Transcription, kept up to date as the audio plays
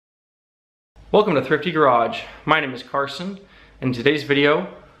Welcome to Thrifty Garage. My name is Carson. In today's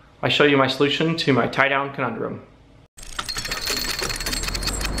video, I show you my solution to my tie-down conundrum.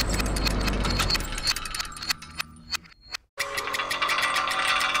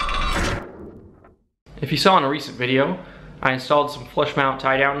 If you saw in a recent video, I installed some flush mount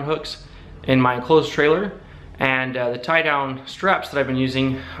tie-down hooks in my enclosed trailer, and the tie-down straps that I've been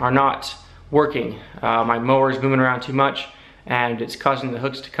using are not working. My mower is moving around too much and it's causing the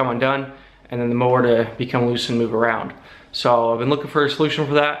hooks to come undone and then the mower to become loose and move around. So I've been looking for a solution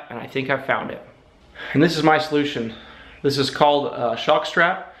for that, and I think I've found it. And this is my solution. This is called a shock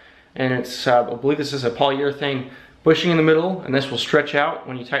strap, and it's I believe this is a polyurethane bushing in the middle, and this will stretch out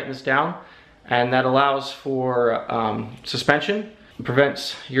when you tighten this down, and that allows for suspension. It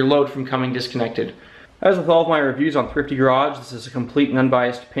prevents your load from coming disconnected. As with all of my reviews on Thrifty Garage, this is a complete and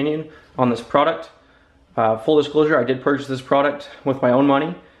unbiased opinion on this product. Full disclosure, I did purchase this product with my own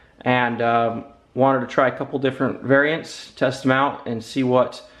money, and wanted to try a couple different variants, test them out, and see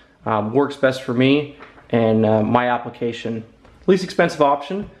what works best for me and my application. Least expensive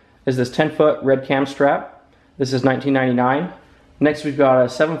option is this 10-foot red cam strap. This is $19.99. Next we've got a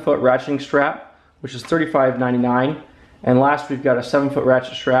 7-foot ratcheting strap, which is $35.99. And last we've got a 7-foot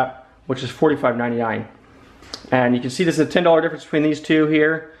ratchet strap, which is $45.99. And you can see there's a $10 difference between these two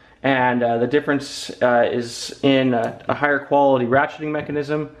here, and the difference is in a higher quality ratcheting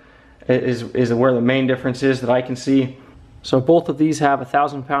mechanism is where the main difference is that I can see. So both of these have a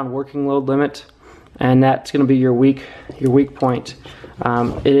 1,000-pound working load limit, and that's going to be your weak point.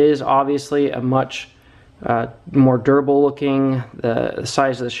 It is obviously a much more durable looking. The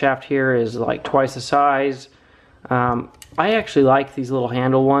size of the shaft here is like twice the size. I actually like these little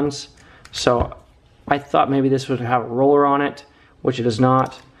handle ones, so I thought maybe this would have a roller on it, which it does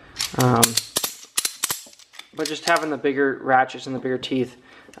not. But just having the bigger ratchets and the bigger teeth,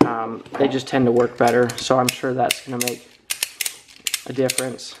 they just tend to work better, so I'm sure that's going to make a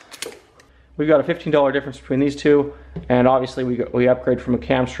difference. We've got a $15 difference between these two, and obviously we upgrade from a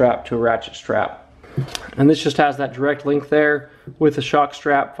cam strap to a ratchet strap. And this just has that direct link there with the shock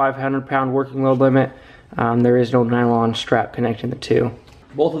strap, 500-pound working load limit. There is no nylon strap connecting the two.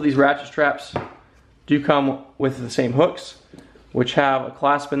 Both of these ratchet straps do come with the same hooks, which have a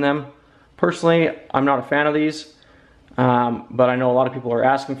clasp in them. Personally, I'm not a fan of these, but I know a lot of people are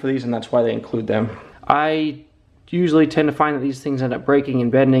asking for these, and that's why they include them. I usually tend to find that these things end up breaking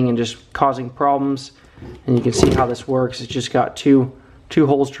and bending and just causing problems. And you can see how this works. It's just got two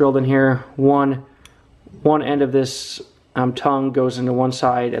holes drilled in here. One end of this tongue goes into one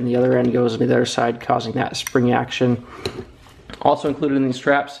side, and the other end goes into the other side, causing that spring action. Also included in these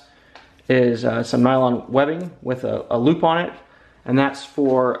straps is some nylon webbing with a loop on it, and that's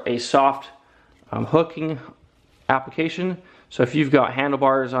for a soft hooking application. So if you've got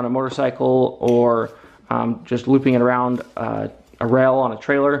handlebars on a motorcycle, or just looping it around a rail on a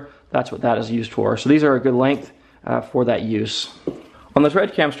trailer, that's what that is used for. So these are a good length for that use. On this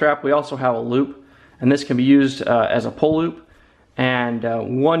red cam strap, we also have a loop, and this can be used as a pull loop. And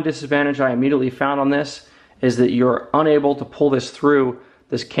one disadvantage I immediately found on this is that you're unable to pull this through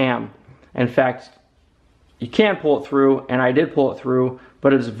this cam. In fact, you can pull it through, and I did pull it through,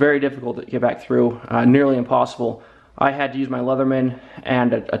 but it is very difficult to get back through, nearly impossible. I had to use my Leatherman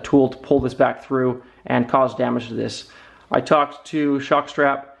and a tool to pull this back through and cause damage to this. I talked to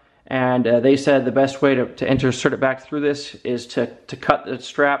ShockStrap, and they said the best way to insert it back through this is to cut the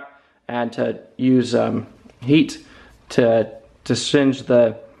strap and to use heat to singe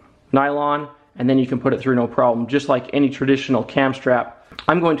the nylon, and then you can put it through no problem, just like any traditional cam strap.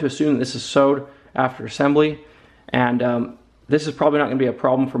 I'm going to assume that this is sewed after assembly, and this is probably not going to be a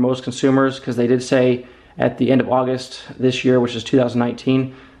problem for most consumers, because they did say at the end of August this year, which is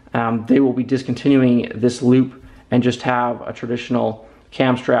 2019, they will be discontinuing this loop and just have a traditional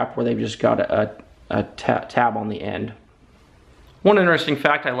cam strap where they've just got a tab on the end. One interesting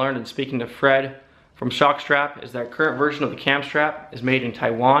fact I learned in speaking to Fred from ShockStrap is that current version of the cam strap is made in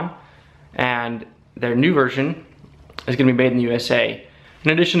Taiwan, and their new version is going to be made in the USA.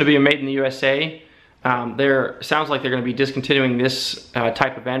 In addition to being made in the USA, sounds like they're going to be discontinuing this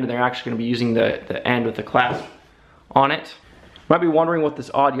type of end, and they're actually going to be using the end with the clasp on it. You might be wondering what this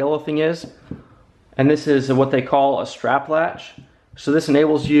odd yellow thing is, and this is what they call a strap latch. So this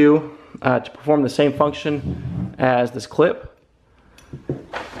enables you to perform the same function as this clip.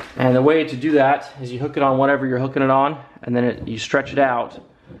 And the way to do that is you hook it on whatever you're hooking it on, and then you stretch it out.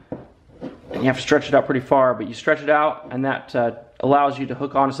 And you have to stretch it out pretty far, but you stretch it out, and that allows you to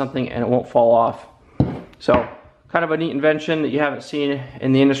hook onto something and it won't fall off. So kind of a neat invention that you haven't seen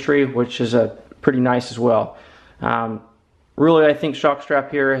in the industry, which is pretty nice as well. Really, I think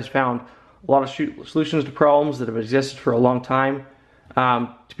ShockStrap here has found a lot of solutions to problems that have existed for a long time.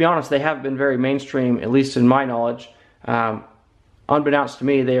 To be honest, they haven't been very mainstream, at least in my knowledge. Unbeknownst to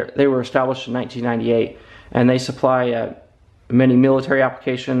me, they were established in 1998, and they supply many military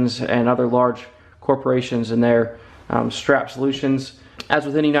applications and other large corporations in their strap solutions. As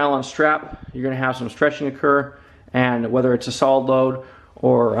with any nylon strap, you're going to have some stretching occur, and whether it's a solid load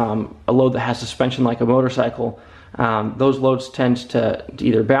or a load that has suspension like a motorcycle, those loads tend to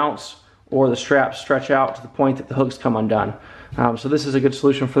either bounce or the straps stretch out to the point that the hooks come undone. So this is a good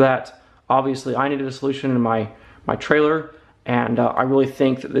solution for that. Obviously, I needed a solution in my trailer, and I really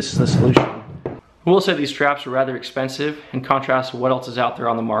think that this is the solution. I will say these straps are rather expensive in contrast to what else is out there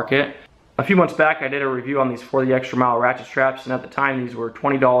on the market. A few months back, I did a review on these 40 extra mile ratchet straps, and at the time these were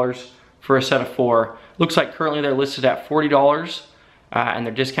 $20 for a set of 4. Looks like currently they're listed at $40, and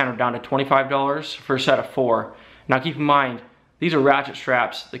they're discounted down to $25 for a set of 4. Now keep in mind, these are ratchet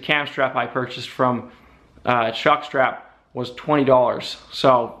straps. The cam strap I purchased from ShockStrap was $20.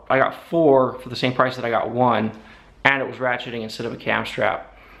 So I got 4 for the same price that I got 1, and it was ratcheting instead of a cam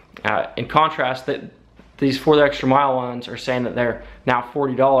strap. In contrast, these 4 extra mile ones are saying that they're now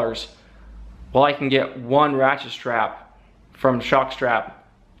 $40. Well, I can get 1 ratchet strap from ShockStrap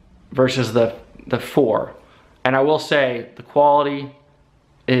versus the 4. And I will say the quality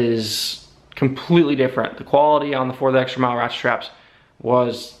is completely different. The quality on the 4 extra mile ratchet straps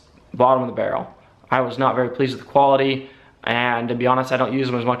was bottom of the barrel. I was not very pleased with the quality, and to be honest, I don't use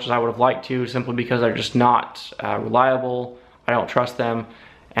them as much as I would have liked to, simply because they're just not reliable. I don't trust them,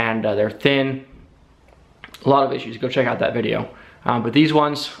 and they're thin. A lot of issues. Go check out that video. But these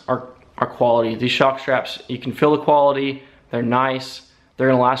ones are quality. These shock straps, you can feel the quality. They're nice. They're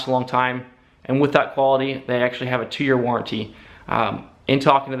going to last a long time, and with that quality, they actually have a 2-year warranty. In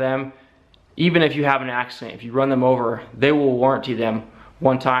talking to them, even if you have an accident, if you run them over, they will warranty them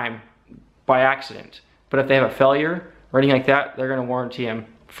 1 time by accident. But if they have a failure or anything like that, they're going to warranty them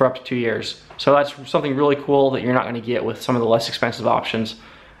for up to 2 years. So that's something really cool that you're not going to get with some of the less expensive options.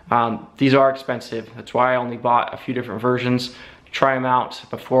 These are expensive. That's why I only bought a few different versions to try them out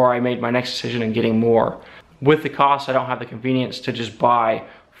before I made my next decision in getting more. With the cost, I don't have the convenience to just buy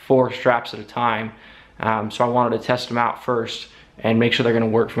 4 straps at a time. So I wanted to test them out first and make sure they're going to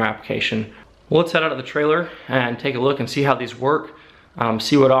work for my application. Well, let's head out of the trailer and take a look and see how these work.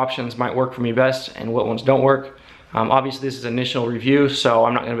 See what options might work for me best and what ones don't work. Obviously this is an initial review, so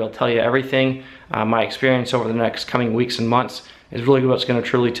I'm not going to be able to tell you everything. My experience over the next coming weeks and months is really what's going to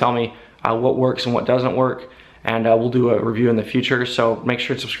truly tell me what works and what doesn't work, and we'll do a review in the future. So make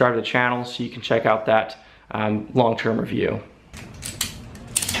sure to subscribe to the channel so you can check out that long-term review.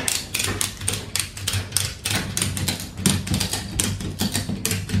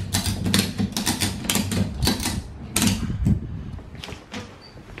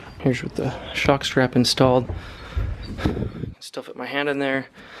 Here's with the shock strap installed. Still fit my hand in there,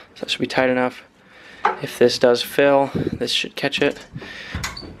 so that should be tight enough. If this does fail, this should catch it.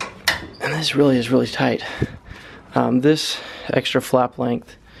 And this really is really tight. This extra flap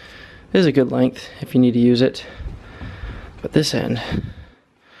length is a good length if you need to use it. But this end,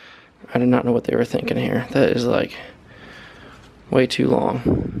 I do not know what they were thinking here. That is like way too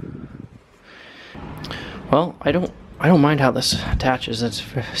long. Well, I don't mind how this attaches. It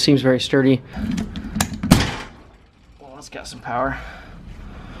seems very sturdy. Well, it's got some power.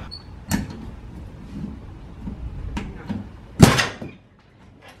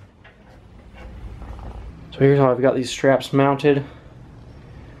 So here's how I've got these straps mounted.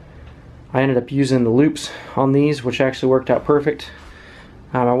 I ended up using the loops on these, which actually worked out perfect.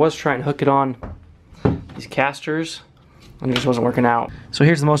 I was trying to hook it on these casters, and it just wasn't working out. So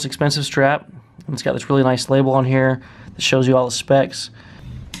here's the most expensive strap. It's got this really nice label on here that shows you all the specs.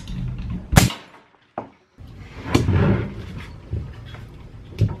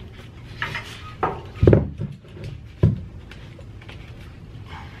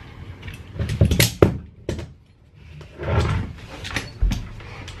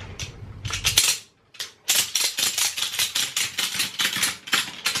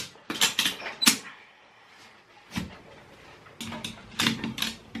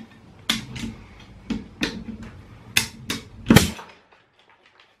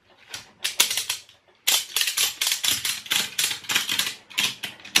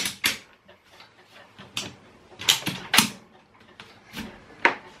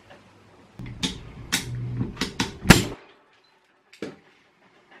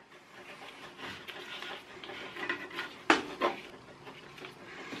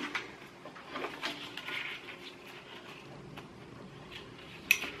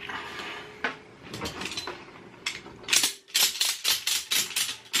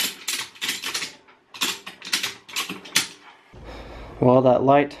 Well, that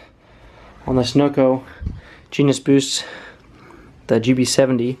light on this Noco Genius Boost, the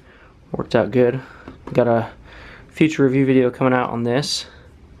GB70, worked out good. Got a future review video coming out on this.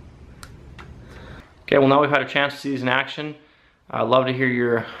 Okay, well now we've had a chance to see these in action. I'd love to hear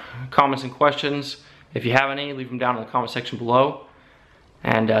your comments and questions. If you have any, leave them down in the comment section below.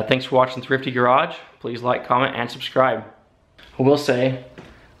 And thanks for watching Thrifty Garage. Please like, comment, and subscribe. I will say,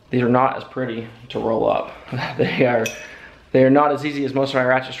 these are not as pretty to roll up. They are not as easy as most of my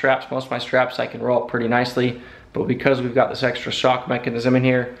ratchet straps. Most of my straps I can roll up pretty nicely, but because we've got this extra shock mechanism in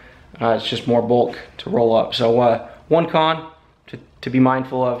here, it's just more bulk to roll up. So one con to be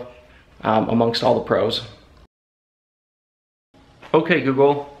mindful of amongst all the pros. Okay,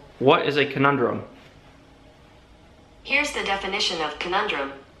 Google, what is a conundrum? Here's the definition of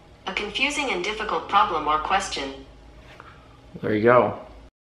conundrum: a confusing and difficult problem or question. There you go.